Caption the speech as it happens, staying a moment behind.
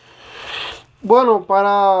Bueno,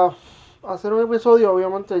 para hacer un episodio,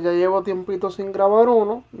 obviamente ya llevo tiempito sin grabar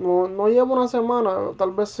uno. No llevo una semana,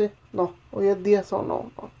 tal vez sí. No, hoy es 10 o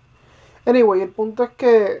no. Anyway, el punto es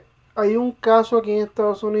que hay un caso aquí en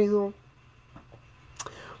Estados Unidos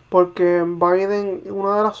porque Biden,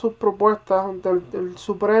 una de sus propuestas ante el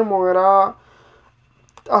Supremo era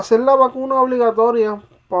hacer la vacuna obligatoria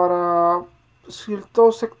para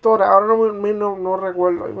ciertos sectores. Ahora no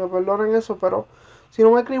recuerdo y me perdonen eso, pero si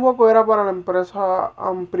no me equivoco era para la empresa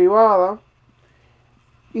privada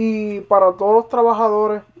y para todos los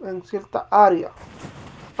trabajadores en cierta área.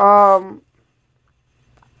 Um,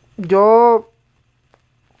 yo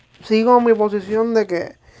sigo en mi posición de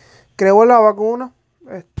que creo en la vacuna.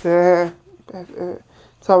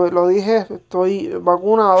 ¿Sabes? Lo dije, estoy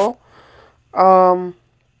vacunado. Um,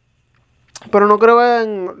 pero no creo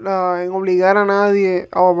en obligar a nadie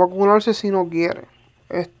a vacunarse si no quiere.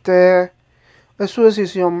 Este es su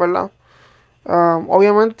decisión, ¿verdad?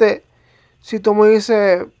 Obviamente, si tú me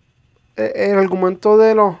dices el argumento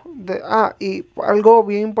de los... y algo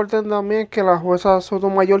bien importante también es que la jueza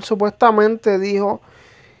Sotomayor supuestamente dijo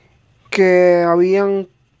que habían,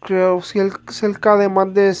 creo, cerca de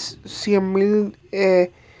más de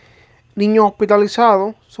 100.000 niños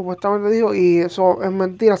hospitalizados, supuestamente dijo, y eso es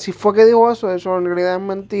mentira. Si fue que dijo eso, eso en realidad es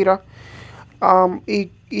mentira.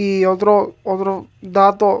 Y otro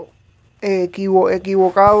dato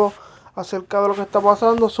equivocado acerca de lo que está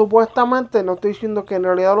pasando, supuestamente, no estoy diciendo que en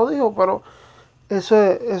realidad lo dijo, pero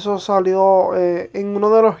eso salió en uno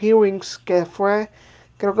de los hearings que fue,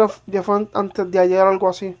 creo que ya fue antes de ayer, algo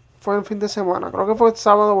así. Fue el fin de semana, creo que fue el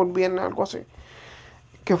sábado o el viernes, algo así.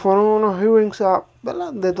 Que fueron unos hearings,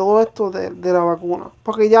 ¿verdad? De todo esto de la vacuna.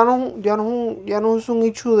 Porque ya no es un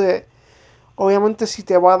hecho de, obviamente, si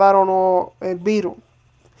te va a dar o no el virus.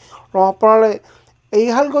 Lo más probable,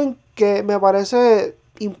 es algo que me parece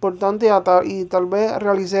importante y tal vez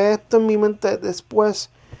realicé esto en mi mente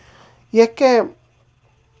después. Y es que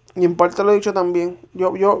y en parte lo he dicho también.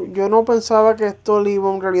 Yo no pensaba que esto le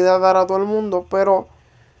iba en realidad a dar a todo el mundo, pero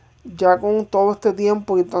ya con todo este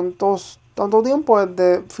tiempo y tanto tiempo,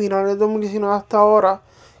 desde finales de 2019 hasta ahora,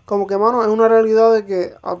 como que, mano, es una realidad de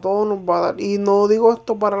que a todos nos va a dar. Y no digo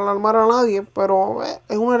esto para alarmar a nadie, pero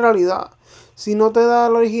es una realidad. Si no te da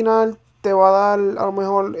el original, te va a dar a lo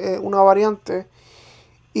mejor una variante.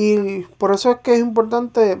 Y por eso es que es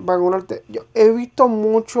importante vacunarte. Yo he visto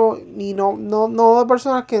mucho, y no de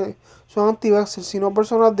personas que son anti-vaxxers, sino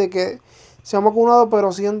personas de que se han vacunado,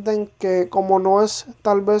 pero sienten que como no es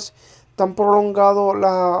tal vez tan prolongado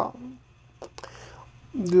la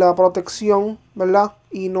protección, ¿verdad?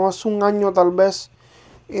 Y no es un año tal vez,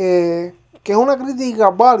 que es una crítica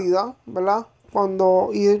válida, ¿verdad?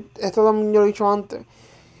 Y esto también yo lo he dicho antes,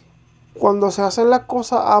 cuando se hacen las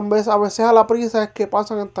cosas a veces a la prisa es que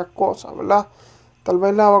pasan estas cosas, ¿verdad? Tal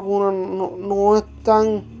vez la vacuna no es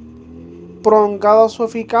tan prolongada su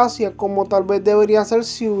eficacia como tal vez debería ser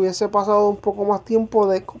si hubiese pasado un poco más tiempo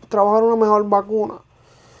de trabajar una mejor vacuna.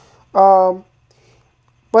 Ah,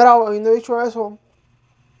 pero habiendo dicho eso,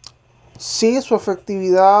 sí, su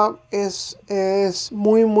efectividad es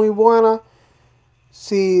muy, muy buena.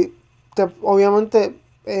 Si obviamente,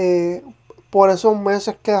 por esos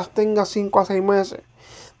meses que las tenga, 5 a 6 meses.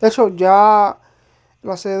 De hecho, ya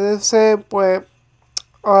la CDC pues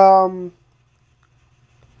um,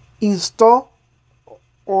 instó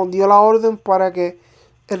o dio la orden para que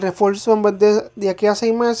el refuerzo, en vez de aquí a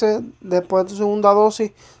 6 meses, después de tu segunda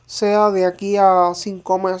dosis, sea de aquí a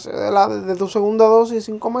 5 meses. De tu segunda dosis,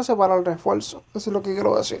 5 meses para el refuerzo. Eso es lo que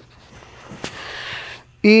quiero decir.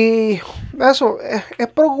 Y eso es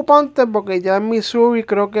preocupante porque ya en Missouri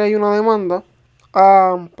creo que hay una demanda,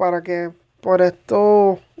 para que, por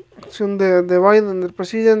esto, acción de Biden, del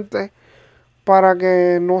presidente, para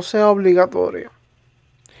que no sea obligatorio.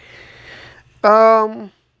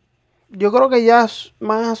 Um, yo creo que ya es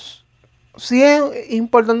más, sí es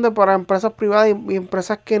importante para empresas privadas y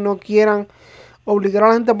empresas que no quieran obligar a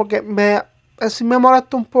la gente, porque sí me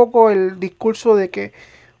molesta un poco el discurso de que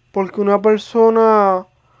porque una persona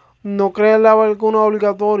no cree en la vacuna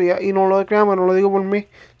obligatoria, y no lo créame, no lo digo por mí,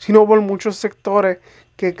 sino por muchos sectores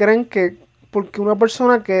que creen que porque una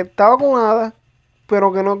persona que está vacunada,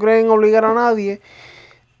 pero que no cree en obligar a nadie,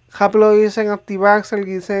 rápido dicen anti-vaxxer,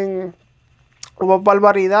 dicen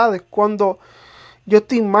barbaridades, cuando yo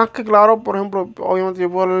estoy más que claro, por ejemplo, obviamente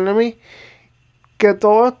yo puedo hablar de mí, que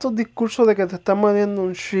todos estos discursos de que te están metiendo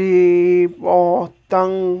un chip, o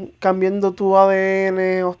están cambiando tu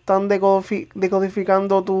ADN, o están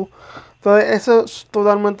decodificando tu... Entonces, eso es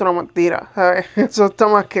totalmente una mentira, ¿sabes? Eso está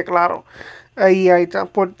más que claro. Ahí hay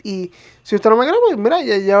transporte. Y si usted no me cree, pues mira,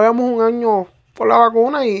 ya llevamos un año, por la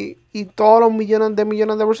vacuna y todos los millones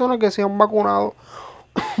de personas que se han vacunado.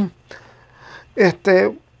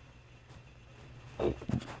 Este,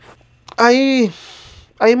 hay,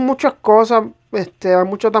 hay muchas cosas, hay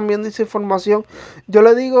mucha también desinformación. Yo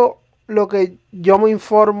le digo lo que yo me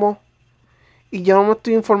informo y yo no me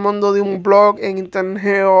estoy informando de un blog en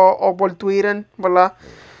internet o por Twitter, ¿verdad?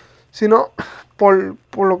 Sino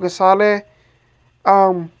por lo que sale,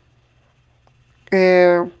 um,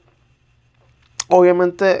 eh,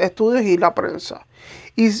 obviamente, estudios y la prensa.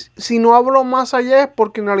 Y si no hablo más allá es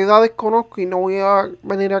porque en realidad desconozco y no voy a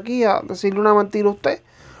venir aquí a decirle una mentira a usted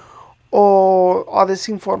o a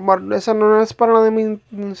desinformar. Esa no es para nada de mi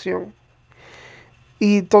intención.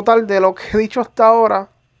 Y total, de lo que he dicho hasta ahora,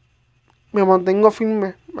 me mantengo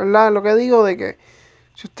firme, ¿verdad? Lo que digo de que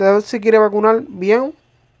si usted se quiere vacunar, bien.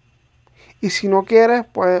 Y si no quiere,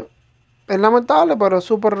 pues es lamentable, pero es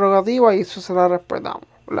su prerrogativa y eso se la respetamos,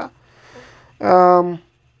 ¿verdad? Um,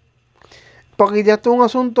 Porque ya esto es un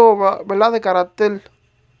asunto, ¿verdad? De carácter,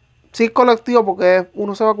 sí colectivo, porque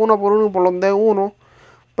uno se vacuna por uno y por donde uno,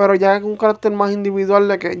 pero ya es un carácter más individual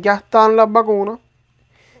de que ya están las vacunas,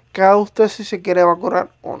 cada usted si se quiere vacunar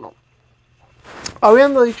o no.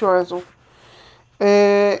 Habiendo dicho eso,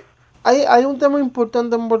 eh, hay un tema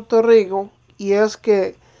importante en Puerto Rico y es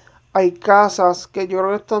que hay casas, que yo creo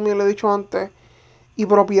que esto también lo he dicho antes, y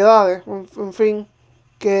propiedades, en fin,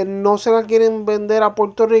 que no se las quieren vender a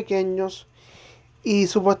puertorriqueños y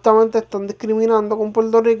supuestamente están discriminando con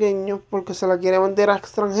puertorriqueños porque se la quiere vender a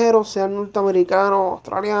extranjeros, sean norteamericanos,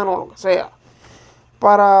 australianos, lo que sea,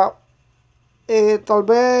 para tal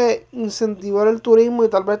vez incentivar el turismo y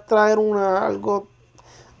tal vez traer algo,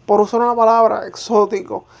 por usar una palabra,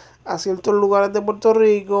 exótico a ciertos lugares de Puerto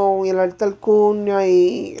Rico y el alta alcurnia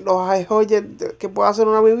y los high joyas que pueda hacer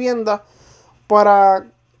una vivienda para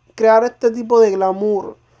crear este tipo de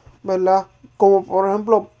glamour, ¿verdad? Como por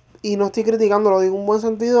ejemplo, y no estoy criticando, lo digo en un buen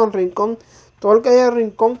sentido, en Rincón, todo el que haya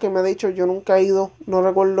Rincón que me ha dicho, yo nunca he ido, no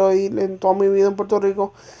recuerdo ir en toda mi vida en Puerto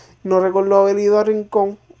Rico, no recuerdo haber ido a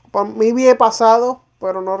Rincón, para mí he pasado,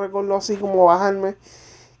 pero no recuerdo así como bajarme,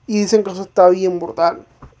 y dicen que eso está bien brutal.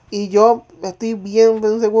 Y yo estoy bien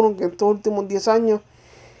seguro que en estos últimos 10 años,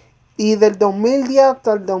 y del 2010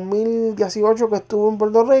 hasta el 2018 que estuve en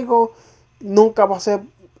Puerto Rico, nunca pasé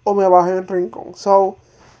o me bajé en Rincón. So,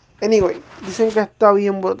 anyway, dicen que está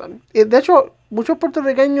bien brutal. Y de hecho, muchos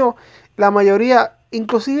puertorriqueños, la mayoría,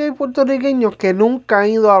 inclusive hay puertorriqueños que nunca han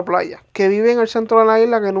ido a la playa, que viven en el centro de la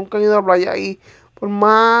isla, que nunca han ido a la playa. Y por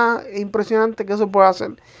más impresionante que eso pueda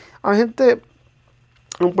hacer, hay gente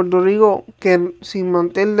en Puerto Rico que sin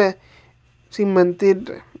mentirle,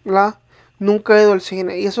 ¿verdad? Nunca he ido al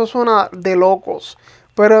cine. Y eso suena de locos.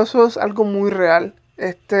 Pero eso es algo muy real.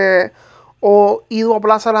 O ido a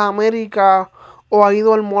Plaza de las Américas. O ha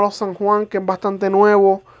ido al Molo San Juan, que es bastante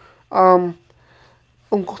nuevo. Um,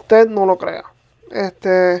 Aunque usted no lo crea.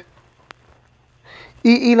 Este.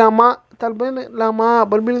 Y la más, tal vez la más,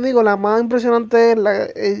 vuelvo y le digo, la más impresionante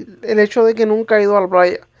es el hecho de que nunca he ido a la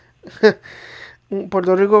playa.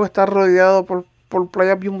 Puerto Rico que está rodeado por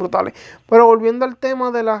playas bien brutales. Pero volviendo al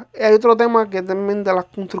tema de las... Hay otro tema que también de las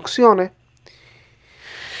construcciones,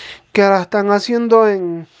 que las están haciendo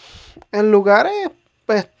en lugares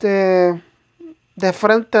este, de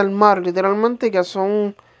frente al mar, literalmente, que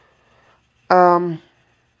son... am,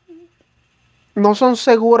 no son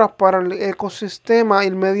seguras para el ecosistema y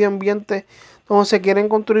el medio ambiente donde se quieren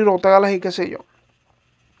construir hoteles y qué sé yo.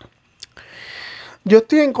 Yo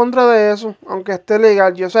estoy en contra de eso, aunque esté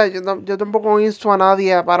legal. Yo sé, yo tampoco insto a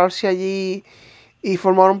nadie a pararse allí y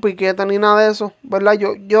formar un piquete ni nada de eso, ¿verdad?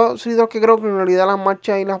 Yo soy de los que creo que en realidad las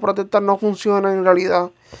marchas y las protestas no funcionan en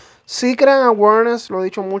realidad. Sí crean awareness, lo he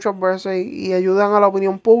dicho muchas veces, y ayudan a la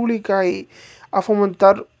opinión pública y a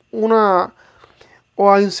fomentar una,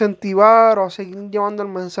 o a incentivar o a seguir llevando el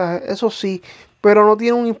mensaje, eso sí, pero no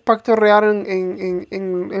tiene un impacto real en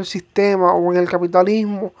el sistema o en el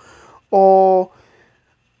capitalismo, o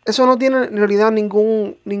eso no tiene en realidad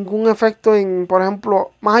ningún efecto en, por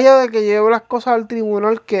ejemplo, más allá de que lleve las cosas al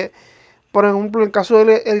tribunal, que, por ejemplo, en el caso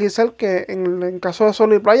de Eliezer, que en el caso de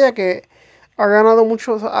Sol y Playa, que ha ganado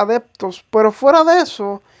muchos adeptos, pero fuera de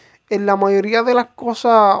eso, en la mayoría de las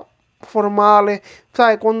cosas formales,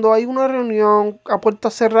 ¿sabes? Cuando hay una reunión a puerta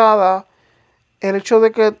cerrada, el hecho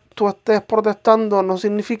de que tú estés protestando no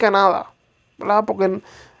significa nada, ¿verdad? Porque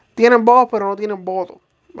tienen voz, pero no tienen voto,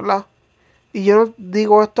 ¿verdad? Y yo no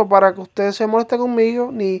digo esto para que usted se moleste conmigo,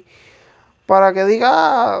 ni para que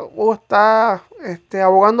diga, está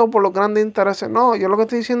abogando por los grandes intereses. No, yo lo que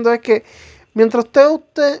estoy diciendo es que mientras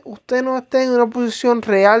usted no esté en una posición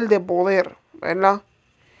real de poder, ¿verdad?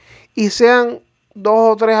 Y sean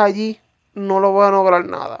dos o tres allí, no lo va a lograr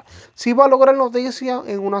nada. Sí va a lograr noticias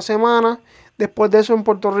en una semana. Después de eso en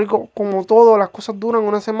Puerto Rico, como todo, las cosas duran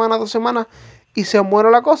una semana, 2 semanas y se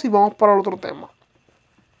muere la cosa y vamos para el otro tema.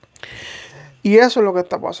 Y eso es lo que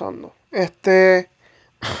está pasando.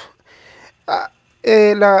 Ah,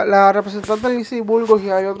 la representante Lizy Burgos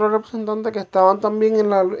y hay otros representantes que estaban también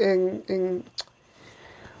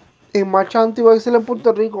en marcha antivaxxer en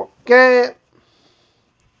Puerto Rico. Que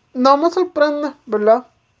no me sorprende, ¿verdad?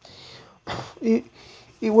 Y,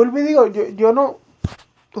 y vuelvo y digo, yo no.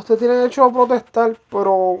 Usted tiene derecho a protestar,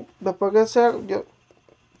 pero después que sea.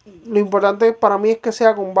 Lo importante para mí es que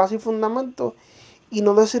sea con base y fundamento y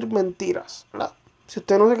no decir mentiras, ¿verdad? Si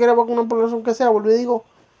usted no se quiere vacunar por la razón que sea, vuelvo y digo,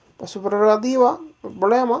 pues su prerrogativa, no hay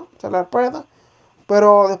problema, se la respeta.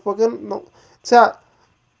 Pero después que no. O sea,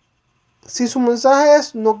 si su mensaje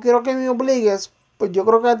es no quiero que me obligues, pues yo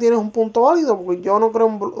creo que tienes un punto válido, porque yo no creo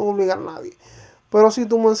en obligar a nadie. Pero si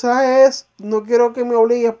tu mensaje es no quiero que me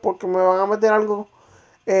obligues porque me van a meter algo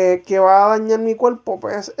que va a dañar mi cuerpo,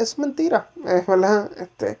 pues es mentira, es verdad.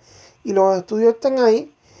 Y los estudios están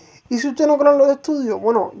ahí. Y si usted no cree en los estudios,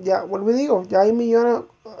 bueno, ya vuelvo y digo, ya hay millones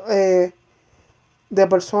de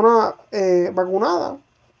personas vacunadas.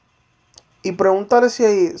 Y pregúntale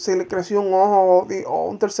si le creció un ojo o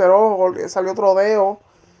un tercer ojo, o le salió otro dedo,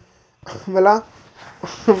 ¿verdad?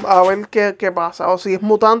 A ver qué pasa. O si es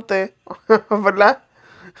mutante, ¿verdad?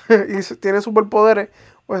 Y tiene superpoderes,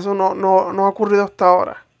 pues eso no ha ocurrido hasta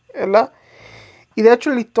ahora, ¿verdad? Y de hecho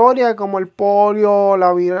en la historia, como el polio,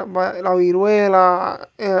 la viruela,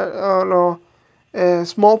 los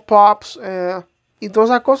smallpox y todas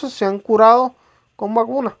esas cosas se han curado con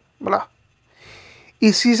vacunas, ¿verdad?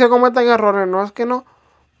 Y sí se cometen errores, no es que no,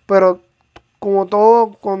 pero como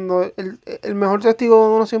todo, cuando el mejor testigo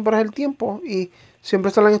de uno siempre es el tiempo y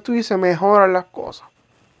siempre salen estudios y se mejoran las cosas.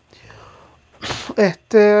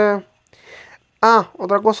 Este,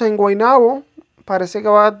 otra cosa en Guaynabo, parece que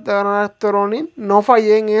va a ganar Toronil. No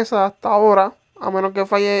fallé en esa hasta ahora, a menos que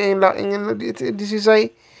fallé en el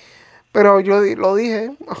 16, pero yo lo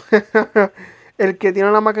dije. El que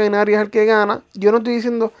tiene la maquinaria es el que gana. Yo no estoy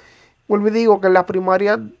diciendo, vuelvo y digo que en la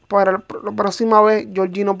primaria para la próxima vez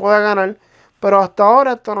Georgie no pueda ganar, pero hasta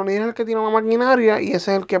ahora Toronil es el que tiene la maquinaria y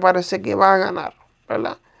ese es el que parece que va a ganar,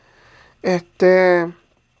 ¿verdad? Este,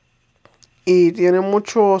 y tiene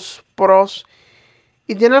muchos pros.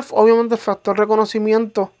 Y tiene obviamente el factor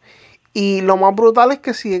reconocimiento. Y lo más brutal es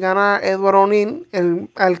que si gana Edward O'Neill, el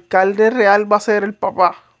alcalde real va a ser el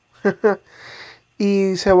papá.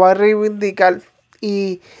 Y se va a reivindicar.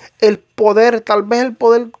 Y el poder, tal vez el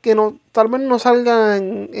poder que no, tal vez no salga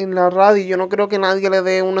en la radio. Yo no creo que nadie le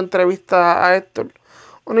dé una entrevista a Héctor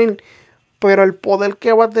O'Neill. Pero el poder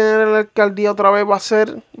que va a tener la alcaldía otra vez va a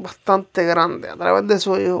ser bastante grande a través de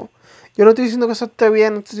su hijo. Yo no estoy diciendo que eso esté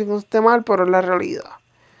bien, no estoy diciendo que eso esté mal, pero es la realidad.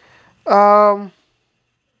 Ah,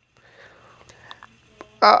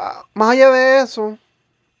 más allá de eso,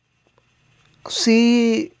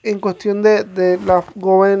 sí, en cuestión de la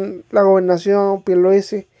gobernación,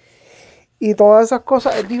 Pierluisi y todas esas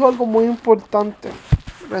cosas, él dijo algo muy importante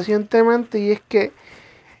recientemente y es que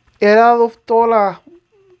él adoptó las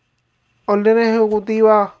órdenes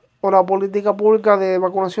ejecutivas o la política pública de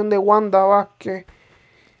vacunación de Wanda Vázquez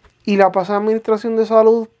y la pasada administración de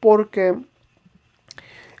salud porque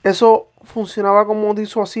eso funcionaba como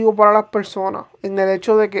disuasivo para las personas en el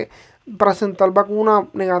hecho de que presentar vacuna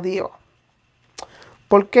negativa.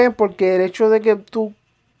 ¿Por qué? Porque el hecho de que tú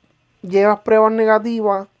llevas pruebas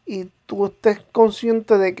negativas y tú estés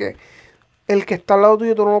consciente de que el que está al lado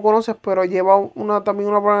tuyo tú no lo conoces, pero lleva también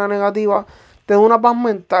una prueba negativa, te da una paz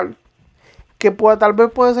mental que tal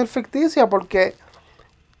vez puede ser ficticia porque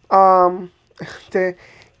um, este,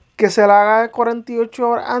 que se la haga 48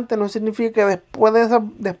 horas antes no significa que después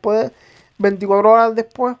de 24 horas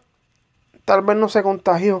después, tal vez no se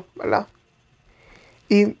contagió, ¿verdad?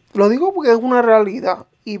 Y lo digo porque es una realidad.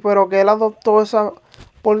 Pero que él adoptó esa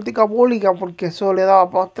política pública porque eso le daba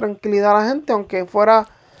más tranquilidad a la gente, aunque fuera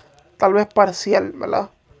tal vez parcial,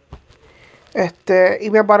 ¿verdad?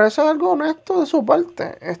 Y me parece algo honesto de su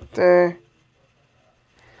parte.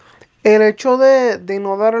 El hecho de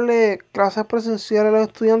no darle clases presenciales a los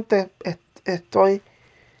estudiantes, estoy,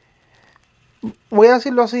 voy a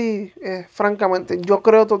decirlo así, francamente, yo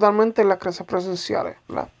creo totalmente en las clases presenciales,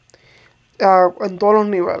 ¿verdad? En todos los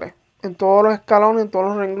niveles, en todos los escalones, en todos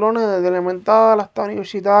los renglones, desde elemental hasta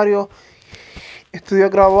universitario, estudios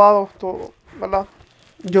graduados, todo, ¿verdad?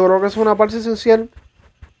 Yo creo que es una parte esencial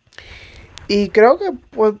y creo que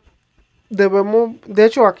pues debemos, de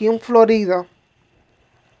hecho aquí en Florida,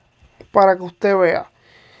 para que usted vea,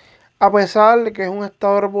 a pesar de que es un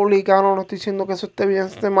estado republicano, no estoy diciendo que eso esté bien,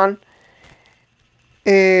 esté mal,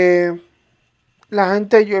 Eh, la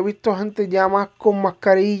gente, yo he visto gente ya más con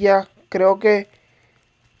mascarilla. Creo que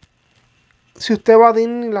si usted va a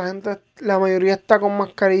Disney, la mayoría está con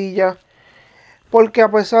mascarilla. Porque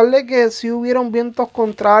a pesar de que sí hubieron vientos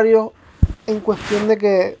contrarios en cuestión de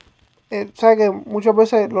que, sabe que muchas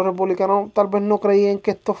veces los republicanos tal vez no creían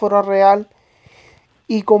que esto fuera real.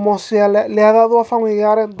 Y como le ha dado a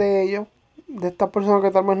familiares de ellos, de estas personas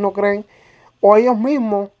que tal vez no creen, o ellos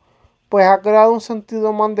mismos, pues ha creado un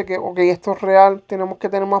sentido más de que, ok, esto es real, tenemos que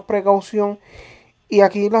tener más precaución. Y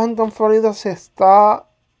aquí la gente en Florida se está,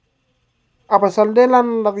 a pesar de la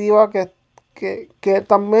narrativa que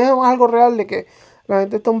también es algo real, de que la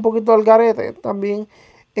gente está un poquito al garete, también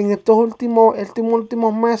en estos últimos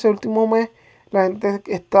meses, último mes, la gente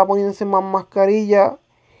está poniéndose más mascarilla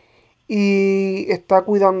y está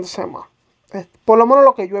cuidándose más. Por lo menos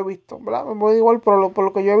lo que yo he visto, ¿verdad? Me puede igual, pero por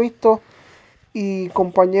lo que yo he visto y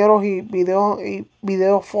compañeros y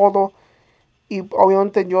videos, fotos y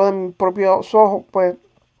obviamente yo de mis propios ojos, pues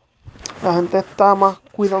la gente está más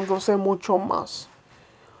cuidándose mucho más.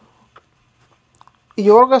 Y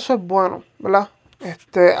yo creo que eso es bueno, ¿verdad?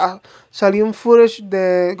 Salió un footage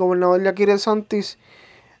del gobernador de aquí de Santis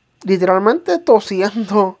literalmente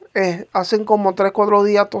tosiendo. Hacen como 3 4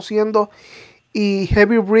 días tosiendo y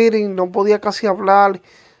heavy breathing, no podía casi hablar.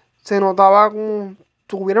 Se notaba como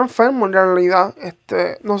estuviera enfermo en realidad.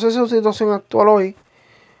 No sé si su situación actual hoy.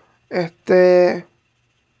 Este,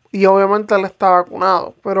 y obviamente él está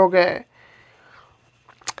vacunado, pero que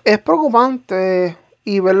es preocupante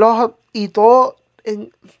y verlo y todo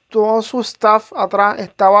su staff atrás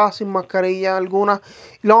estaba sin mascarilla alguna.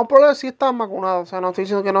 Y lo más probable es que sí estaban vacunados, o sea, no estoy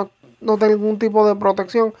diciendo que no tenga ningún tipo de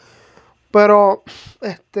protección, pero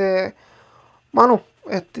mano,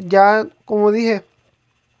 ya como dije,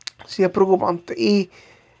 sí es preocupante.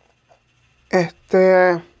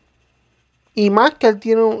 Este, y más que él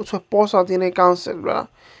tiene, su esposa tiene cáncer, ¿verdad?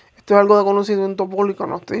 Esto es algo de conocimiento público,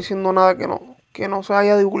 no estoy diciendo nada que no se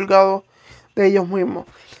haya divulgado de ellos mismos.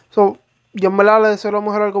 So, yo en verdad le deseo lo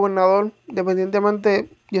mejor al gobernador, independientemente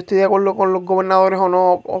yo estoy de acuerdo con los gobernadores o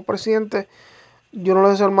no, o presidentes, yo no le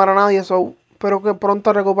deseo el mal a nadie, so, espero que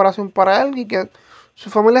pronta recuperación para él y que su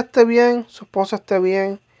familia esté bien, su esposa esté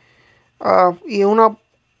bien. Y es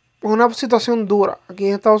una situación dura aquí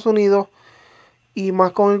en Estados Unidos y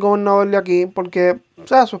más con el gobernador de aquí, porque, o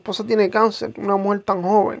sea, su esposa tiene cáncer, una mujer tan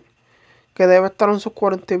joven, que debe estar en sus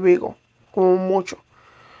 40 y pico, como mucho.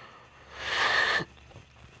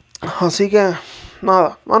 Así que,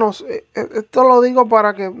 nada, manos, esto lo digo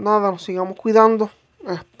para que, nada, nos sigamos cuidando,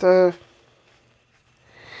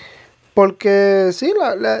 porque sí,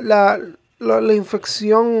 la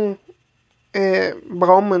infección va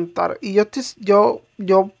a aumentar. Y yo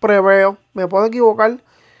preveo, me puedo equivocar,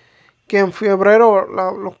 que en febrero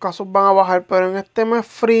los casos van a bajar, pero en este mes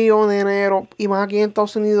frío de enero y más aquí en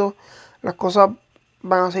Estados Unidos, las cosas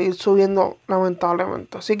van a seguir subiendo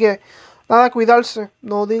lamentablemente. Así que nada, cuidarse,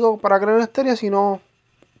 no digo para creer en histeria, sino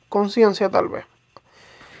conciencia tal vez.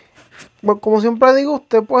 Bueno, como siempre digo,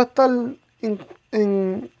 usted puede estar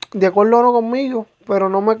de acuerdo o no conmigo, pero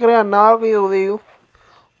no me crea nada que yo digo.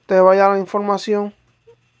 Usted vaya a la información,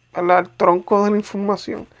 al tronco de la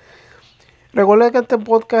información. Recuerde que este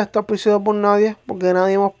podcast está auspiciado por nadie, porque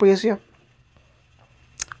nadie me auspicia.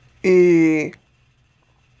 Y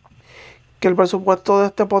que el presupuesto de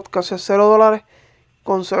este podcast es $0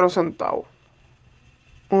 con 0 centavos.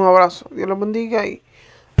 Un abrazo, Dios los bendiga y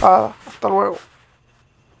nada, hasta luego.